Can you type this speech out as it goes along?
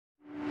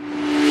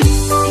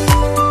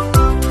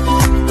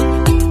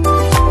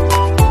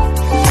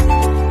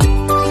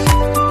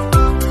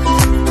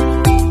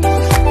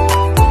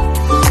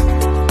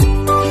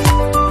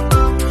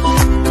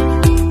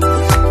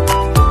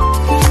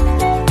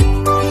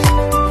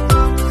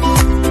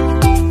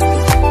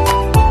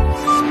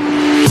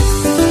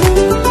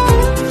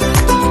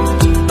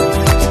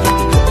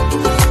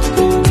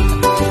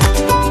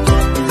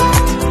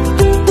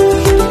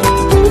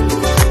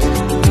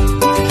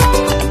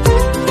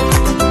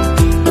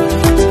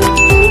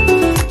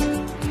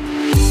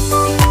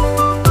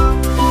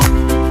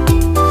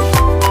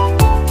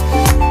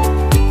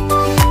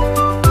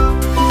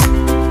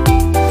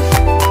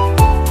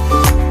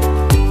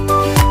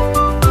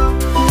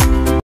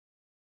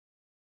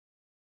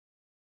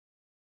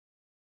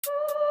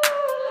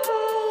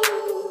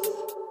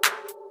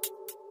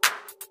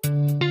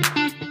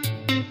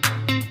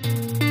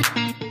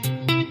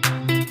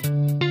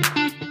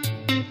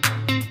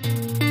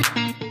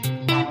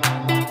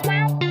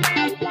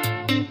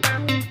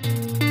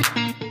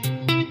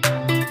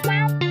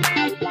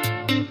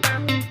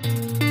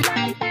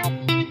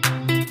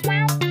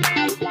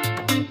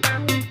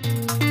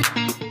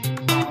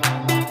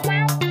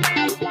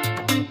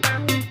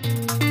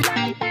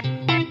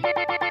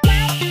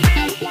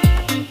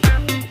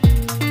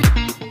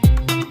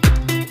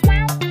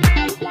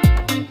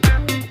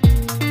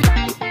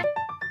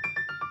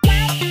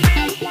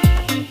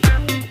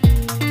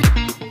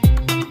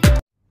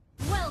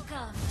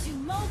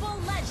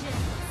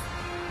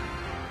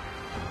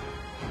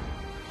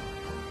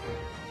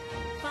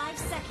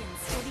seconds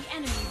till the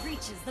enemy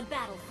reaches the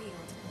battlefield.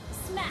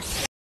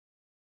 Smash!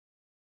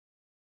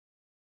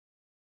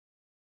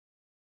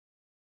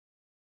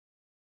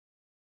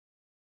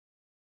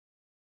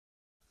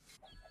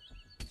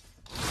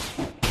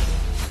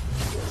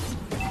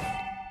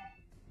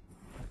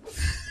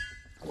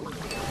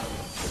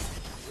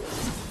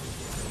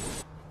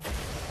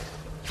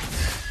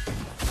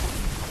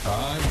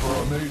 Time for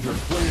a major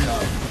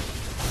cleanup.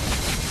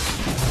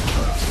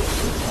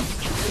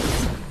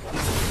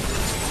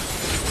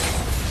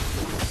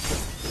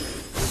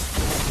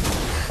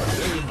 A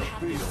day in the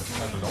field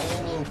has it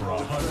all over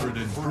 100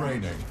 in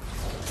training.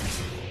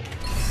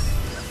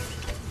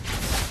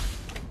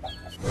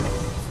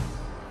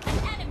 An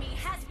enemy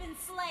has been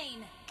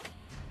slain.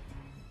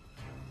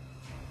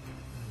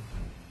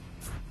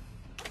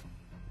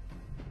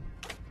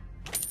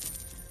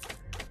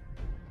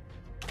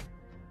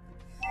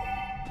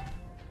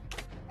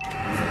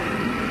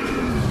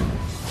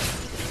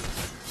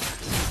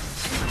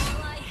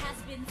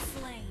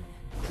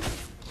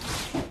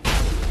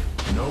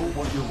 Know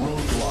what your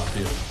roadblock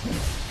is.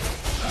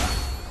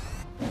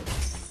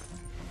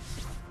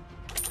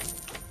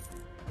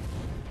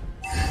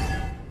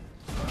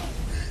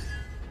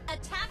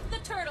 Attack the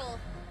turtle.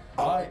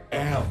 I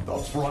am the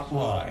front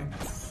line.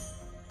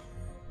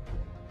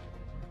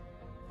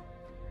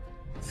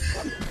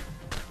 An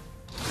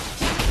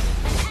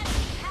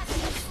enemy has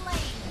been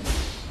slain.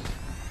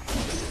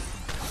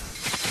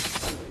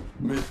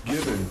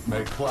 Misgivings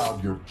may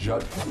cloud your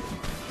judgment.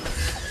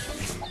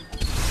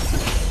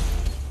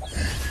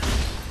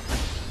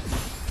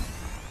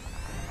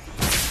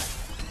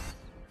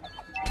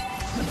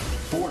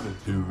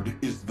 Fortitude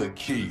is the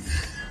key.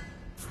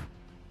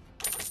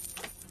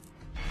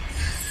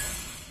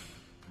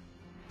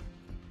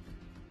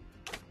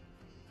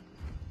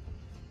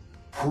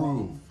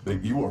 Prove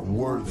that you are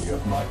worthy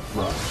of my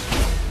trust.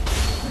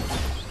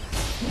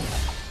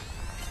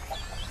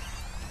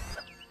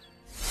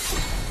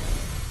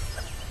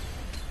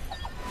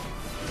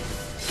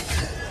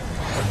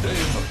 A day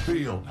in the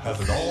field has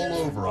it all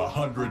over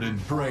 100 in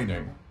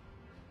training.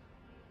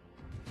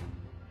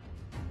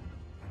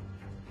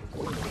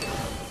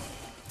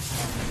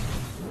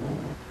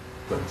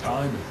 The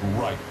time is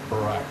right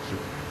for action.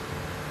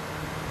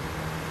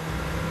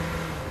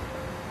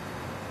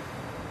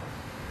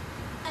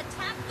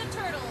 Attack the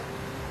turtle.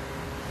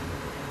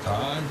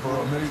 Time for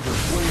a major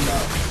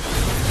cleanup.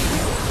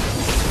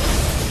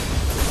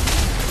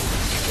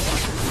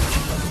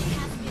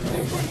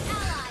 An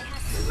ally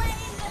has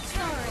slain the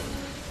turret.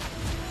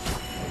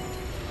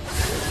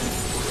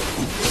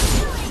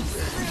 Killing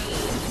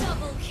spree.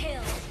 Double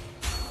kill.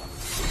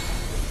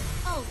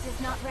 Ult is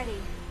not ready.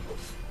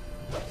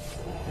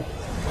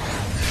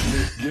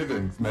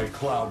 Misgivings may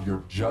cloud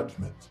your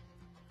judgment.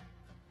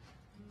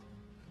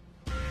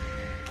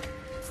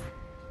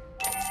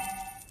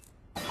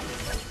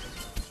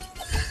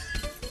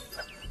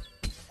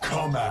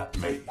 Come at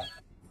me.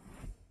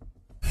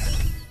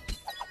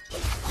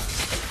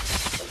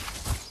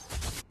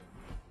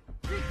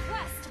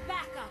 Request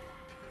backup.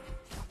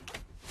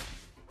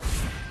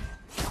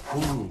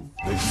 Prove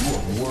that you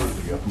are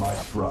worthy of my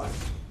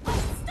trust.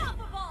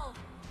 Unstoppable.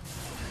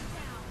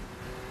 Down.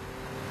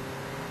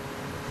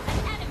 An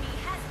enemy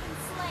has been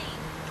slain.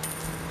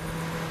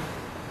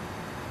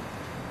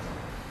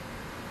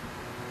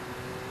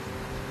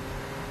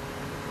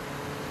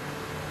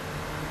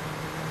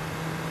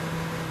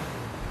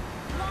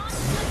 Launch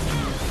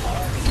attack.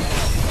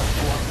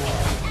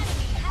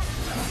 Enemy has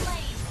been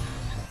slain.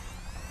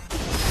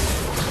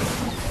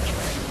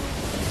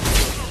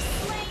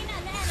 Slain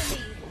an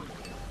enemy.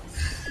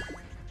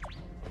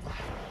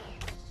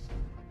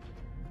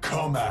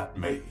 Come at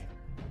me.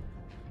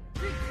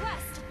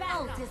 Request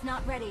backup. Ult is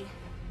not ready.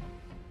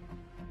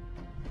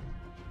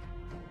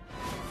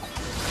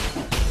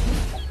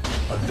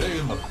 A day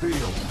in the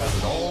field has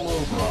it all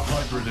over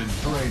 100 in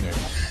training.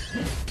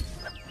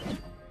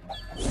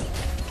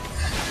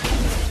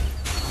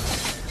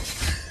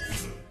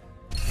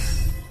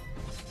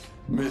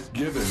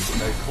 Misgivings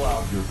may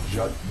cloud your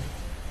judgment.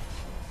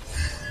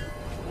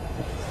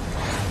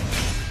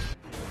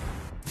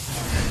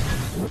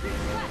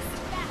 Request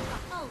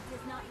backup. Ult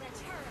is not ready.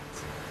 Turret.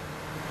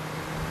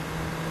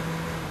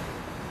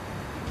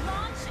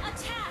 Launch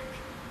attack.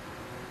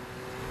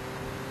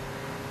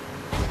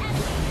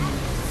 Enemy has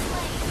been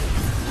slain.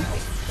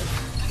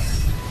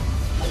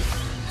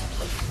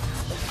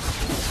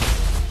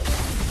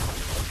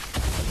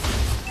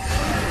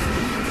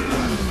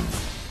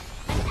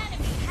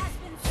 Enemy has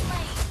been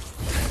slain.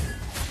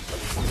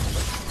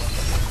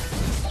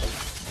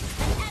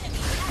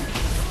 Enemy has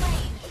been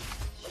slain.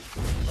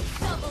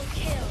 Double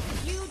kill.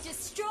 You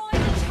destroy the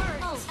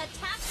turret.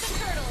 Attack the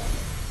turtle.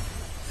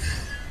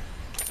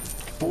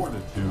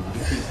 Fortitude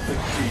is the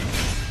key.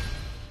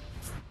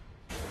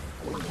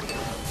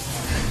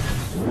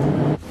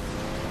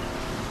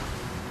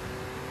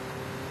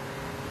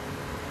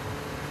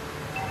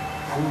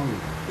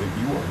 Prove that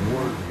you are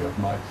worthy of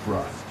my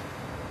trust.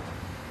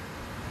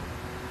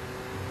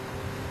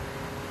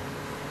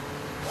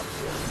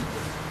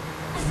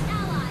 An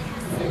ally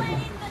has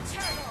slain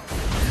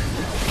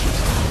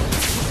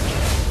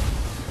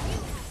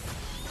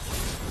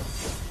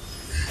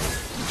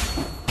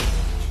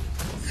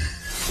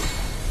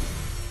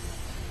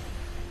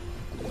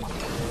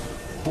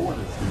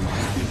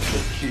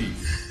key.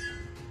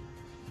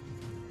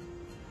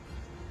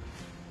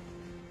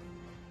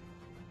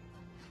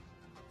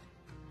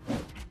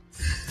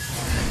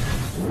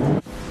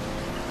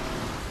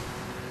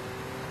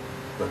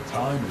 The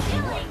time is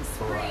Killing right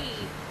for spree.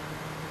 action.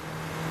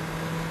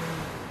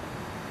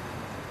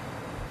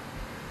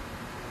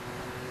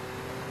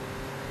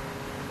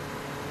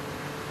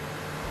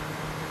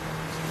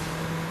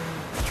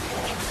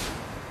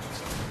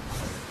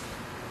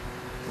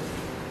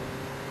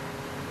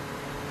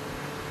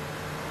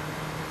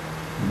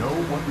 Know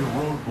what your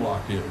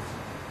roadblock is.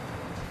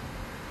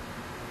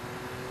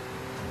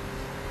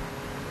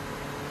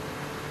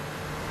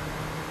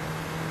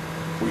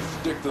 We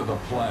stick to the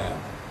plan.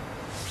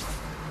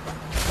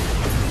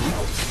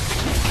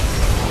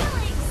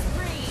 Killing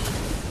spree.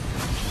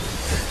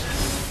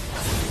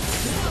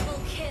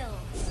 Double kill.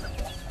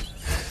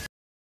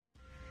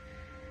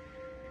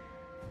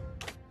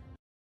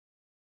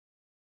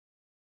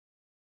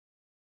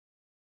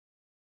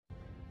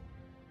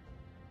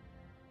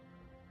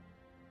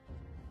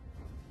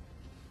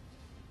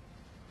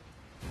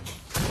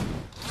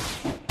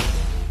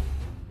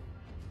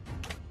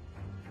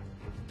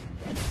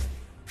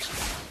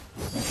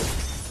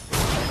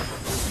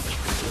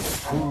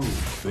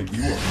 Prove that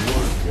you are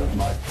worthy of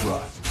my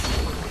trust.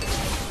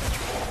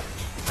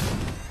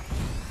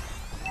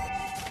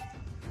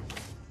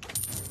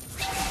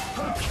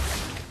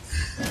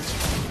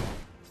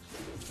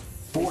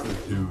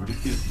 Fortitude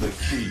is the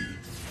key.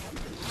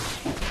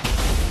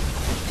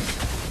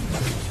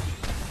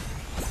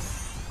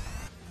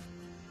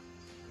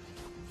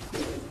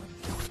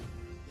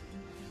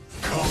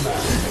 Come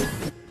at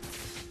me.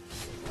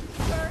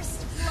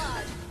 First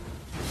blood.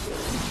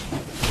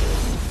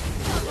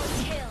 Double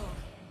kill.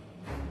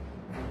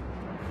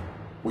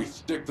 We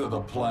stick to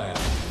the plan.